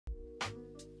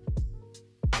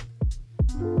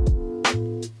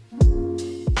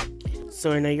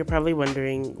So I know you're probably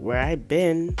wondering where I've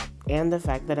been, and the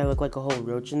fact that I look like a whole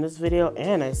roach in this video,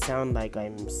 and I sound like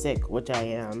I'm sick, which I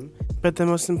am. But the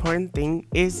most important thing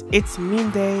is it's meme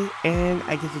day, and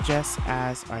I get to dress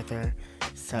as Arthur.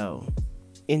 So,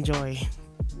 enjoy.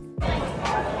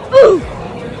 Ooh!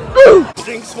 Ooh!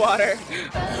 Drinks water.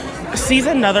 Sees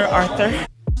another Arthur.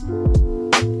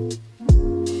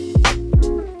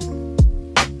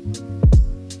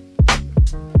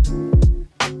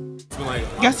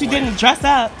 Guess you didn't dress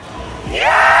up.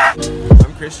 Yeah!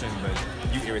 I'm Christian, but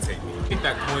you irritate me. Make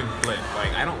that coin flip.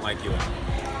 Like, I don't like you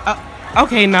anymore.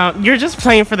 Okay, now you're just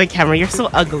playing for the camera. You're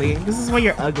so ugly. This is why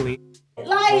you're ugly.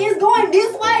 Like, it's going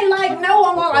this way. Like, no,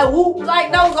 I'm going like, whoop. Like,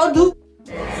 no, go do.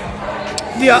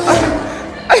 Yeah.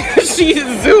 She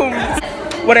zoomed.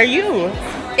 What are you?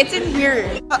 It's in here.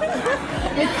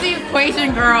 It's the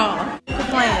equation, girl. The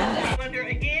plan.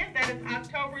 Again, that is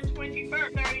October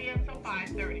 21st, 30 a.m. to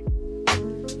 5:30.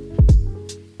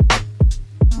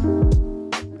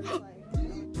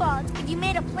 If you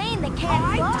made a plane that can't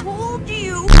fly. I told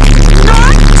you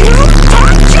not to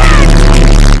touch it!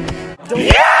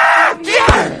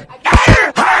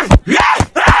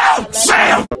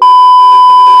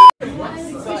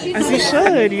 As you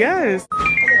should, yes.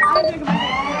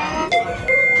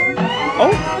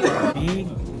 Oh,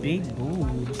 big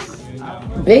boobs.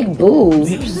 Big boobs.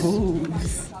 Big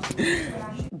boobs.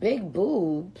 Big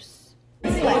boobs.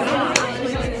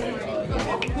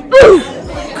 Ooh!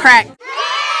 Crack.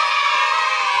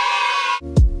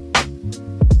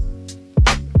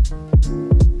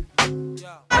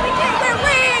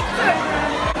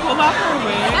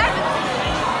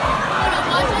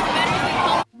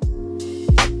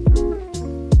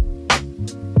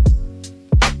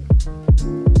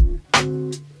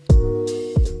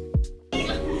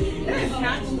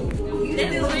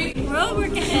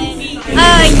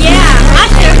 Yeah, I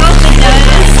sure hope it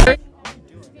does.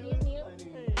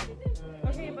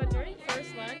 Okay, but during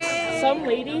first lunch, some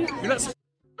lady.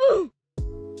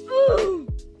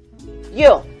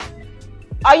 You.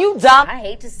 Are you dumb? I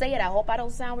hate to say it. I hope I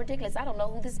don't sound ridiculous. I don't know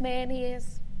who this man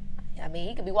is. I mean,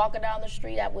 he could be walking down the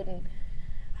street. I wouldn't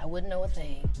know a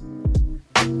thing.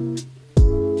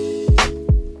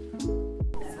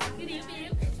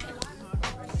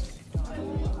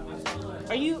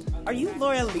 Are you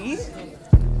Laura Lee?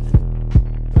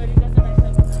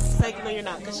 Like, no, you're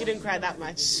not, because you didn't cry that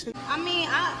much. I mean,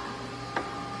 I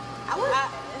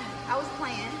was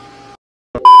playing.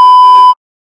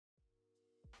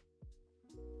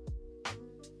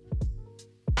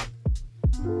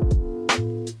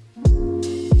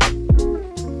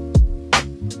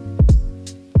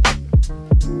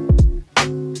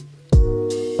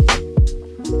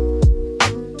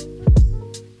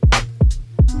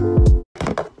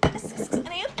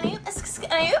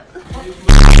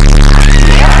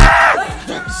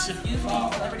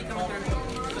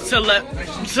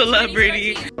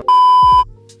 Celebrity.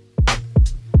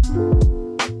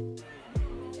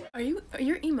 Are you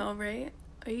emo, right?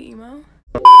 Are you emo?